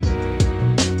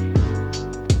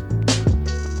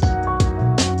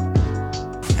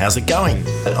How's it going?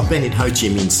 I've been in Ho Chi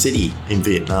Minh City in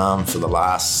Vietnam for the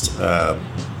last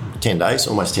 10 days,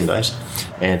 almost 10 days,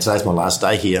 and today's my last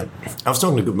day here. I was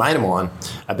talking to a good mate of mine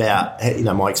about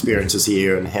my experiences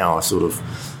here and how I sort of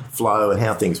flow and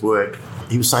how things work.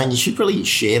 He was saying you should really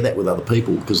share that with other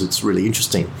people because it's really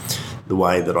interesting the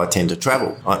way that I tend to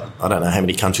travel. I don't know how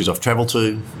many countries I've travelled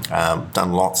to,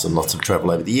 done lots and lots of travel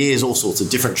over the years, all sorts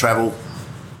of different travel,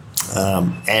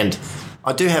 and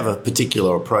I do have a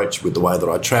particular approach with the way that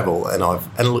I travel, and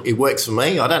look, it works for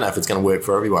me. I don't know if it's going to work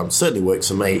for everyone. It certainly works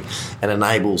for me and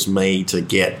enables me to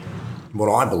get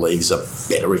what I believe is a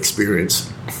better experience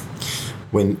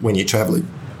when you're travelling.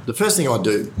 The first thing I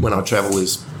do when I travel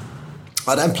is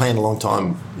I don't plan a long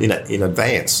time in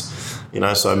advance.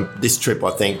 So this trip, I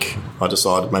think I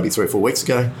decided maybe 3 or 4 weeks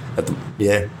ago, and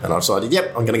I decided,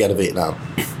 I'm going to go to Vietnam.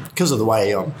 Because of the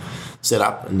way I'm set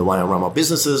up and the way I run my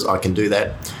businesses, I can do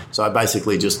that. So I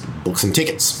basically just booked some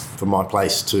tickets from my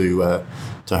place to Ho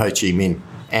Chi Minh.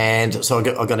 And so I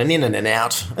got an in and an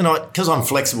out. And because I'm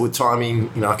flexible with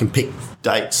timing, I can pick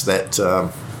dates that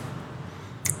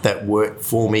work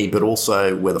for me, but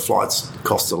also where the flights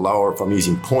costs are lower. If I'm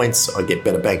using points, I get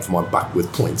better bang for my buck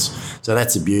with points. So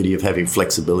that's the beauty of having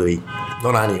flexibility,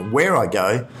 not only where I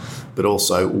go, but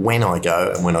also when I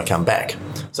go and when I come back.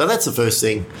 So that's the first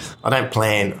thing. I don't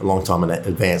plan a long time in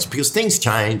advance because things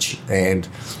change and,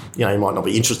 you might not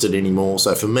be interested anymore.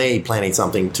 So for me, planning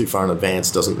something too far in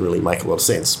advance doesn't really make a lot of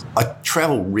sense. I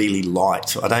travel really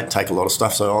light. I don't take a lot of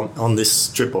stuff. So on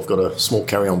this trip, I've got a small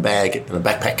carry-on bag and a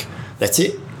backpack. That's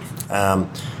it.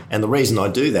 And the reason I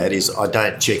do that is I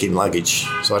don't check in luggage.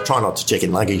 So I try not to check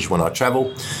in luggage when I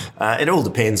travel. It all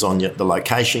depends on the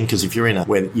location, because if you're in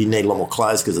where you need a lot more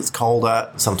clothes because it's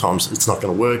colder, sometimes it's not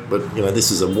going to work. But,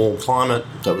 this is a warm climate,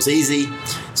 so it was easy.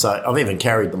 So I've even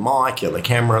carried the mic and the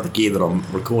camera, the gear that I'm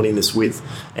recording this with,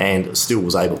 and still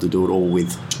was able to do it all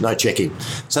with no check-in.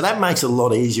 So that makes it a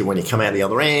lot easier when you come out the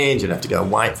other end. You don't have to go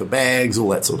and wait for bags, all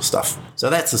that sort of stuff. So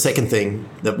that's the second thing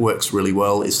that works really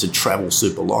well, is to travel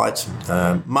super light.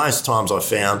 Most times I've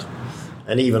found,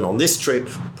 and even on this trip,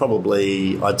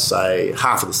 probably I'd say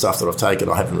half of the stuff that I've taken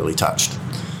I haven't really touched.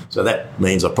 So that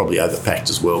means I probably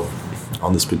overpacked as well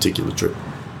on this particular trip.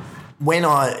 When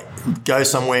I go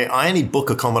somewhere, I only book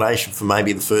accommodation for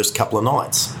maybe the first couple of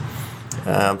nights.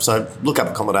 So look up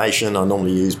accommodation. I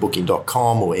normally use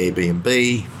booking.com or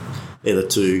Airbnb. They're the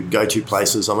two go-to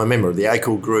places. I'm a member of the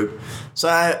ACOL group. So,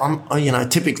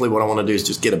 typically what I want to do is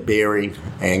just get a bearing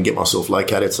and get myself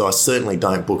located. So I certainly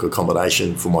don't book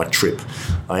accommodation for my trip.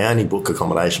 I only book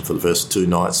accommodation for the first 2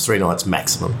 nights, 3 nights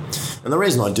maximum. And the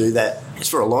reason I do that is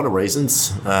for a lot of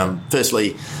reasons.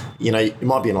 Firstly, you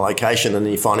might be in a location and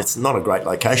then you find it's not a great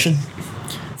location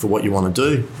for what you want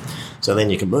to do. So then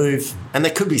you can move. And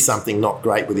there could be something not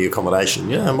great with the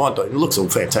accommodation. It looks all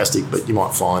fantastic, but you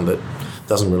might find that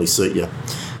doesn't really suit you.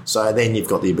 So then you've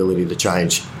got the ability to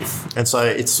change. And so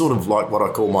it's sort of like what I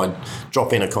call my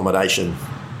drop-in accommodation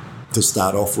to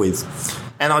start off with.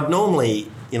 And I'd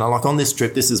normally, like on this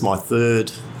trip, this is my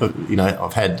third,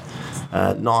 I've had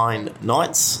 9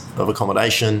 nights of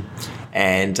accommodation,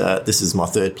 and this is my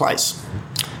third place.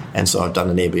 And so I've done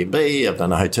an Airbnb, I've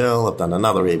done a hotel, I've done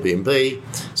another Airbnb.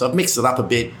 So I've mixed it up a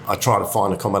bit. I try to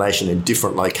find accommodation in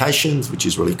different locations, which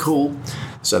is really cool.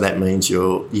 So that means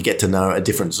you get to know a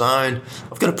different zone.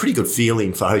 I've got a pretty good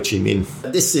feeling for Ho Chi Minh.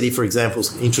 This city, for example,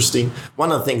 is interesting.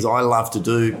 One of the things I love to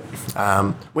do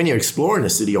when you're exploring a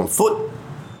city on foot,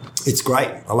 it's great.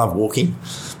 I love walking.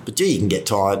 But you can get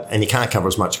tired and you can't cover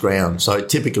as much ground. So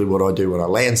typically what I do when I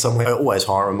land somewhere, I always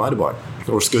hire a motorbike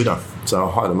or a scooter. So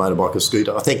I hired a motorbike or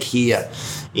scooter. I think here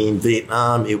in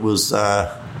Vietnam it was,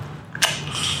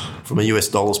 from a US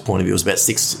dollars point of view, it was about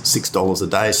 $6 a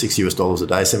day, $6 US a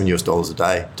day, $7 US a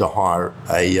day to hire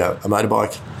a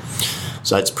motorbike.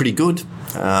 So it's pretty good.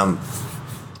 And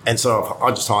so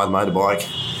I just hired a motorbike,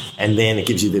 and then it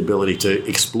gives you the ability to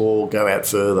explore, go out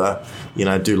further,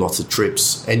 do lots of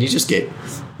trips, and you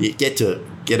get to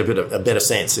get a better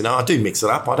sense. I do mix it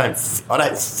up. I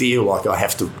don't feel like I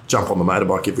have to jump on the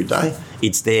motorbike every day.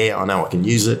 It's there. I know I can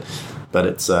use it, but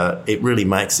it really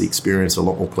makes the experience a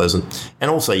lot more pleasant. And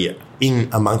also, in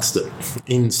amongst it,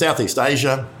 in Southeast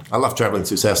Asia, I love travelling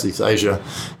through Southeast Asia.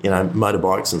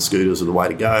 Motorbikes and scooters are the way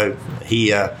to go.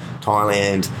 Here,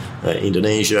 Thailand,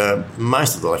 Indonesia,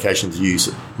 most of the locations use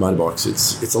motorbikes.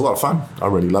 It's a lot of fun. I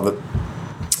really love it.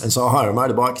 And so I hire a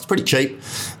motorbike. It's pretty cheap,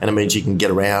 and it means you can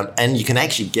get around and you can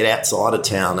actually get outside of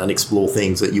town and explore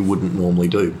things that you wouldn't normally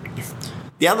do.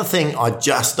 The other thing I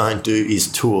just don't do is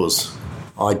tours.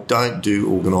 I don't do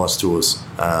organised tours.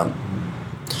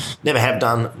 Never have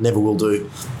done, never will do.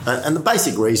 And the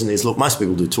basic reason is, look, most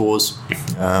people do tours.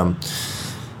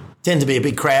 tend to be a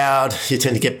big crowd. You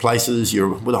tend to get places. You're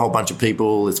with a whole bunch of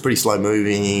people. It's pretty slow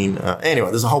moving. Anyway,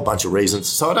 there's a whole bunch of reasons.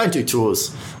 So I don't do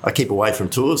tours. I keep away from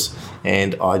tours,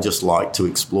 and I just like to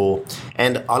explore.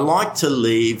 And I like to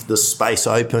leave the space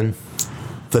open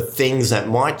for things that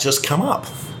might just come up.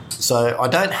 So I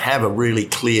don't have a really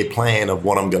clear plan of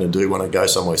what I'm going to do when I go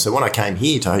somewhere. So when I came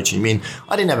here to Ho Chi Minh,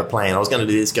 I didn't have a plan. I was going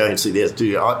to do this, go and see this,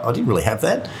 do. I didn't really have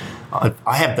that.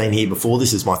 I have been here before.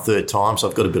 This is my third time, so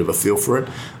I've got a bit of a feel for it.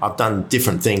 I've done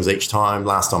different things each time.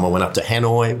 Last time I went up to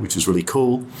Hanoi, which was really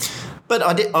cool. But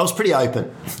I was pretty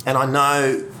open, and I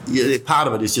know part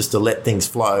of it is just to let things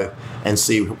flow and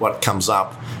see what comes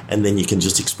up, and then you can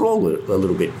just explore a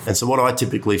little bit. And so what I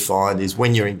typically find is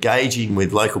when you're engaging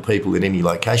with local people in any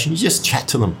location, you just chat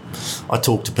to them. I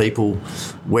talk to people.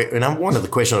 One of the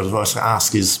questions I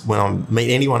ask is when I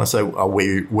meet anyone, I say,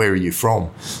 where are you from?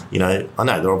 I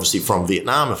know they're obviously from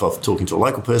Vietnam if I'm talking to a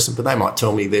local person, but they might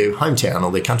tell me their hometown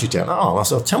or their country town. Oh, I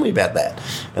said, tell me about that.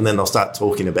 And then they'll start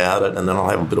talking about it, and then I'll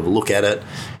have a bit of a look at it.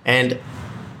 And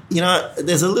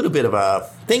there's a little bit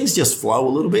of things just flow a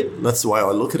little bit. That's the way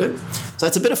I look at it. So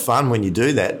it's a bit of fun when you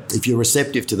do that. If you're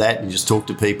receptive to that and you just talk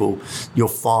to people, you'll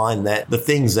find that the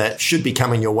things that should be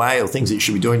coming your way or things that you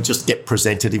should be doing just get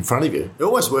presented in front of you. It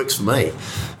always works for me.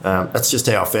 That's just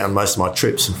how I found most of my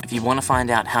trips. If you want to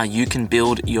find out how you can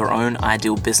build your own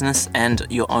ideal business and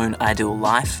your own ideal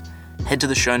life, head to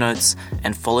the show notes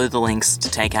and follow the links to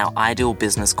take our Ideal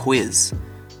Business Quiz,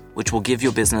 which will give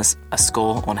your business a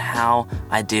score on how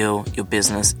ideal your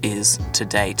business is to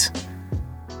date,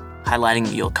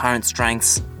 highlighting your current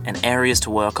strengths and areas to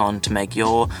work on to make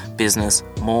your business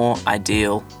more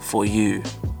ideal for you.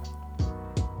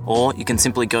 Or you can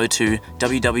simply go to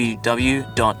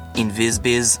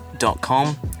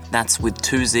www.invisbiz.com, that's with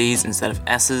 2 Z's instead of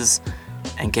S's,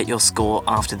 and get your score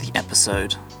after the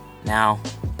episode. Now,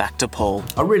 back to Paul.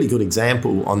 A really good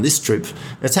example on this trip,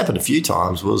 it's happened a few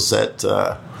times, was that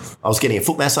I was getting a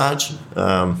foot massage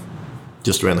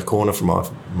just around the corner from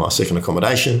my second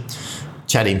accommodation,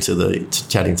 chatting to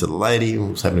the lady,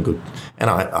 was having a good, and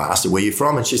I asked her, where are you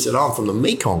from? And she said, I'm from the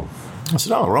Mekong. I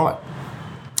said, oh, right.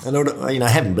 And I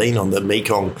haven't been on the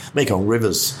Mekong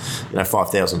rivers,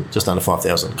 5,000, just under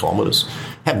 5,000 kilometres.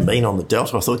 Haven't been on the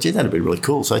Delta. I thought, gee, that'd be really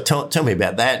cool. So tell me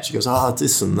about that. She goes, oh,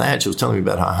 this and that. She was telling me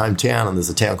about her hometown, and there's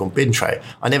a town called Bến Tre.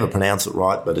 I never pronounce it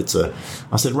right, but I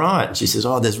said, right. And she says,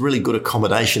 oh, there's really good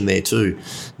accommodation there too,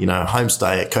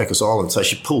 homestay at Cocos Island. So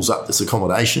she pulls up this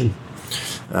accommodation.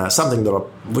 Something that I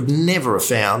would never have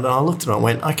found. And I looked at it and I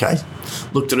went, okay.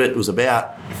 Looked at it. It was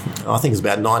about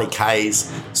 90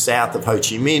 Ks south of Ho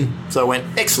Chi Minh. So I went,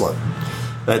 excellent.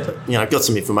 Got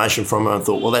some information from her and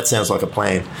thought, well, that sounds like a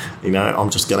plan. I'm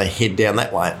just going to head down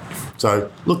that way. So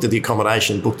looked at the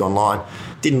accommodation, booked online.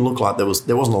 Didn't look like there wasn't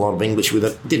a lot of English with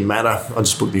it. Didn't matter. I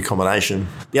just booked the accommodation.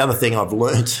 The other thing I've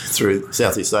learned through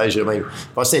Southeast Asia,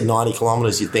 if I said 90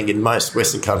 kilometres, you'd think in most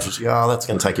Western countries, that's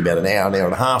going to take you about an hour and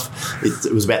a half.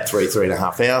 It was about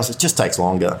 3.5 hours. It just takes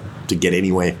longer to get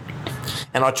anywhere.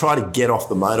 And I try to get off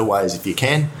the motorways if you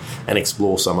can and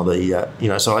explore some of the,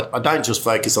 so I don't just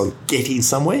focus on getting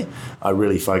somewhere. I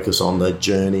really focus on the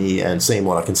journey and seeing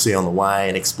what I can see on the way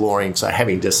and exploring. So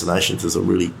having destinations is a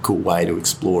really cool way to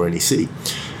explore any city.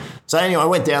 So anyway, I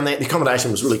went down there. The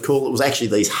accommodation was really cool. It was actually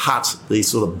these huts, these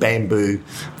sort of bamboo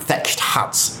thatched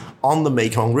huts on the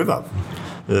Mekong River.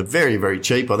 Very, very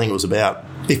cheap. I think it was about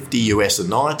 $50 US a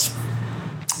night,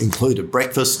 included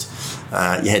breakfast.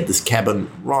 You had this cabin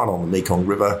right on the Mekong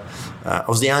River. I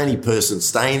was the only person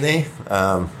staying there.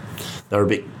 They were a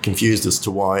bit confused as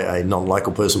to why a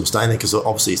non-local person was staying there, because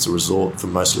obviously it's a resort for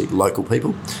mostly local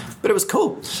people. But it was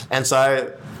cool. And so I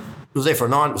was there for a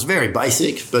night. It was very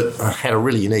basic, but I had a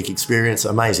really unique experience.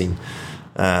 Amazing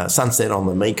sunset on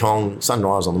the Mekong,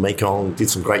 sunrise on the Mekong, did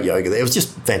some great yoga there. It was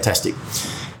just fantastic.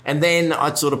 And then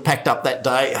I sort of packed up that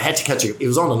day. I had to it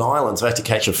was on an island, so I had to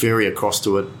catch a ferry across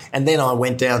to it. And then I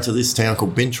went down to this town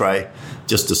called Bến Tre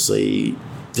just to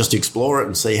explore it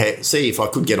and see if I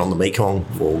could get on the Mekong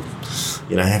or,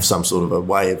 have some sort of a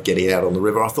way of getting out on the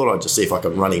river. I thought I'd just see if I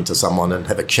could run into someone and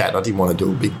have a chat. I didn't want to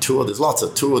do a big tour. There's lots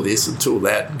of tour this and tour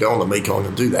that, and go on the Mekong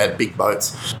and do that, big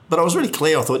boats. But I was really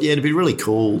clear. I thought, it'd be really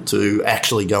cool to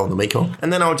actually go on the Mekong.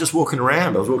 And then I was just walking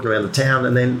around. I was walking around the town,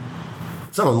 and then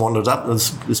someone wandered up, and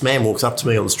this man walks up to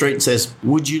me on the street and says,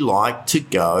 would you like to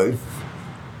go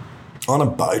on a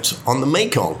boat on the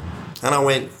Mekong? And I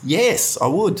went, yes, I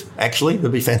would, actually.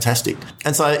 It'd be fantastic.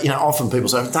 And so, often people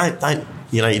say, don't, I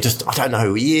don't know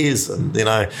who he is. And,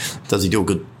 does he do a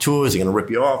good tour? Is he going to rip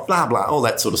you off? Blah, blah, all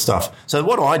that sort of stuff. So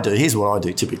here's what I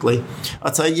do typically.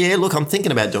 I'd say, yeah, look, I'm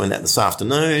thinking about doing that this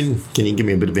afternoon. Can you give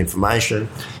me a bit of information?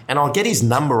 And I'll get his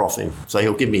number off him. So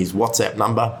he'll give me his WhatsApp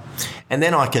number. And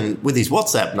then with his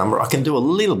WhatsApp number, I can do a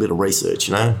little bit of research,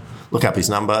 look up his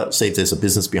number, see if there's a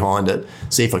business behind it,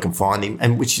 see if I can find him,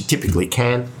 and which you typically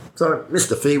can. So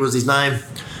Mr. Fee was his name.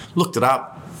 Looked it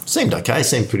up. Seemed okay.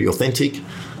 Seemed pretty authentic.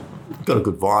 Got a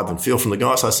good vibe and feel from the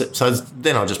guy. So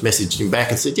then I just messaged him back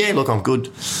and said, yeah, look, I'm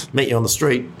good. Meet you on the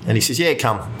street. And he says, yeah,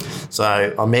 come.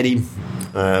 So I met him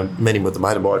with the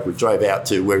motorbike. We drove out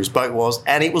to where his boat was,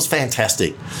 and it was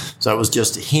fantastic. So it was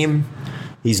just him,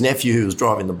 his nephew who was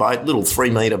driving the boat, little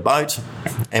 3-metre boat,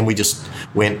 and we just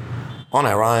went on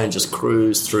our own, just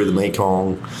cruised through the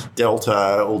Mekong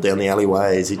Delta, all down the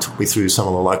alleyways. He took me through some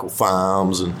of the local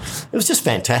farms, and it was just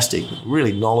fantastic.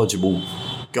 Really knowledgeable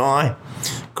guy.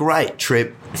 Great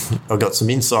trip. I got some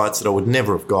insights that I would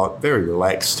never have got. Very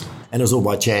relaxed. And it was all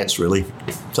by chance, really.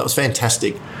 So it was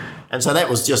fantastic. And so that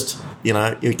was just, you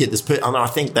get this. And I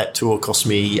think that tour cost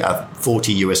me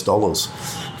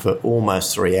 $40 for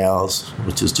almost 3 hours,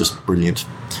 which is just brilliant.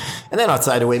 And then I'd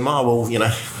say to him,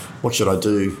 what should I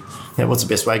do? What's the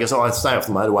best way? He goes, I'd stay off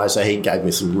the motorway. So he gave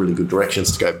me some really good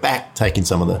directions to go back, taking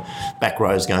some of the back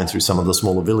roads, going through some of the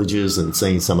smaller villages and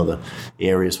seeing some of the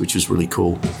areas, which was really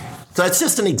cool. So it's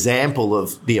just an example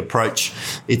of the approach.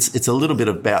 It's a little bit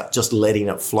about just letting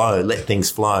it flow, let things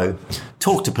flow.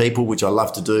 Talk to people, which I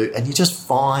love to do, and you just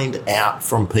find out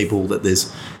from people that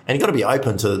there's, and you've got to be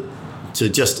open to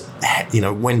just,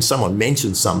 when someone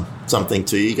mentions something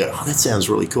to you, you go, oh, that sounds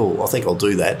really cool. I think I'll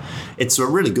do that. It's a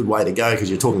really good way to go because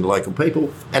you're talking to local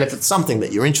people. And if it's something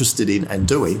that you're interested in and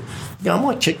doing, I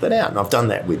might check that out. And I've done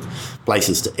that with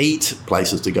places to eat,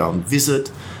 places to go and visit,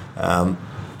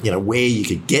 where you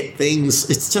could get things.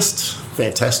 It's just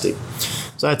fantastic.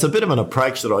 So it's a bit of an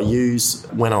approach that I use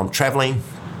when I'm travelling.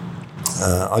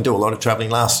 I do a lot of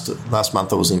travelling. Last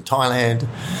month I was in Thailand.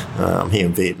 I'm here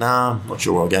in Vietnam. Not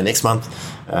sure where I'll go next month.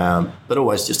 But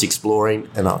always just exploring,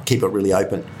 and I'll keep it really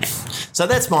open. So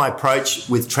that's my approach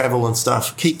with travel and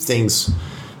stuff. Keep things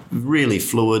really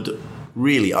fluid,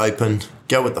 really open,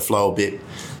 go with the flow a bit.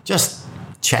 Just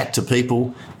chat to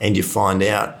people and you find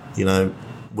out,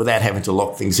 without having to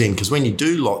lock things in. Because when you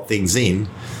do lock things in,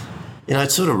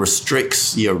 it sort of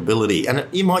restricts your ability. And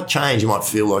you might change. You might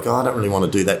feel like, I don't really want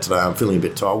to do that today. I'm feeling a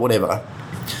bit tired, whatever.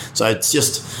 So it's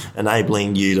just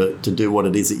enabling you to do what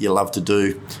it is that you love to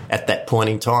do at that point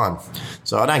in time.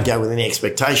 So I don't go with any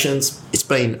expectations. It's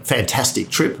been a fantastic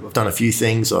trip. I've done a few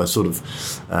things. I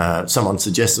someone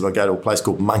suggested I go to a place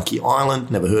called Monkey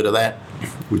Island. Never heard of that,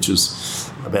 which is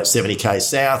about 70 k's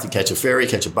south. You catch a ferry,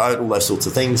 catch a boat, all those sorts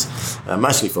of things,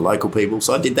 mostly for local people.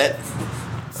 So I did that.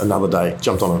 Another day,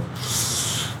 jumped on it.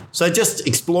 So just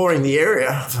exploring the area,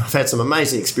 I've had some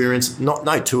amazing experience,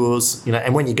 no tours,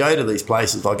 and when you go to these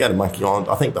places, like I go to Monkey Island,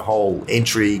 I think the whole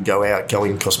entry, go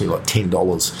in cost me like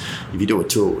 $10. If you do a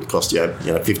tour, it would cost you,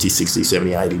 $50,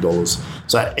 $60, $70, $80.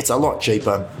 So it's a lot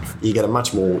cheaper. You get a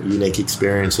much more unique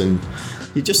experience, and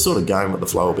you're just sort of going with the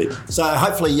flow a bit. So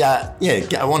hopefully,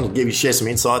 I wanted to share some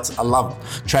insights. I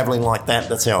love travelling like that.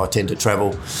 That's how I tend to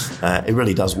travel. It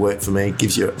really does work for me. It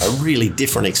gives you a really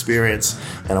different experience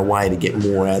and a way to get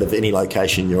more out of any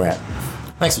location you're at.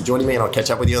 Thanks for joining me, and I'll catch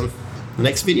up with you on the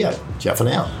next video. Ciao for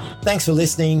now. Thanks for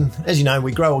listening. As you know,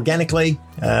 we grow organically.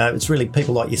 It's really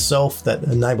people like yourself that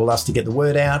enable us to get the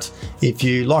word out. If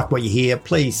you like what you hear,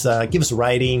 please give us a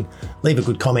rating, leave a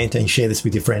good comment, and share this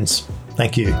with your friends.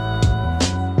 Thank you.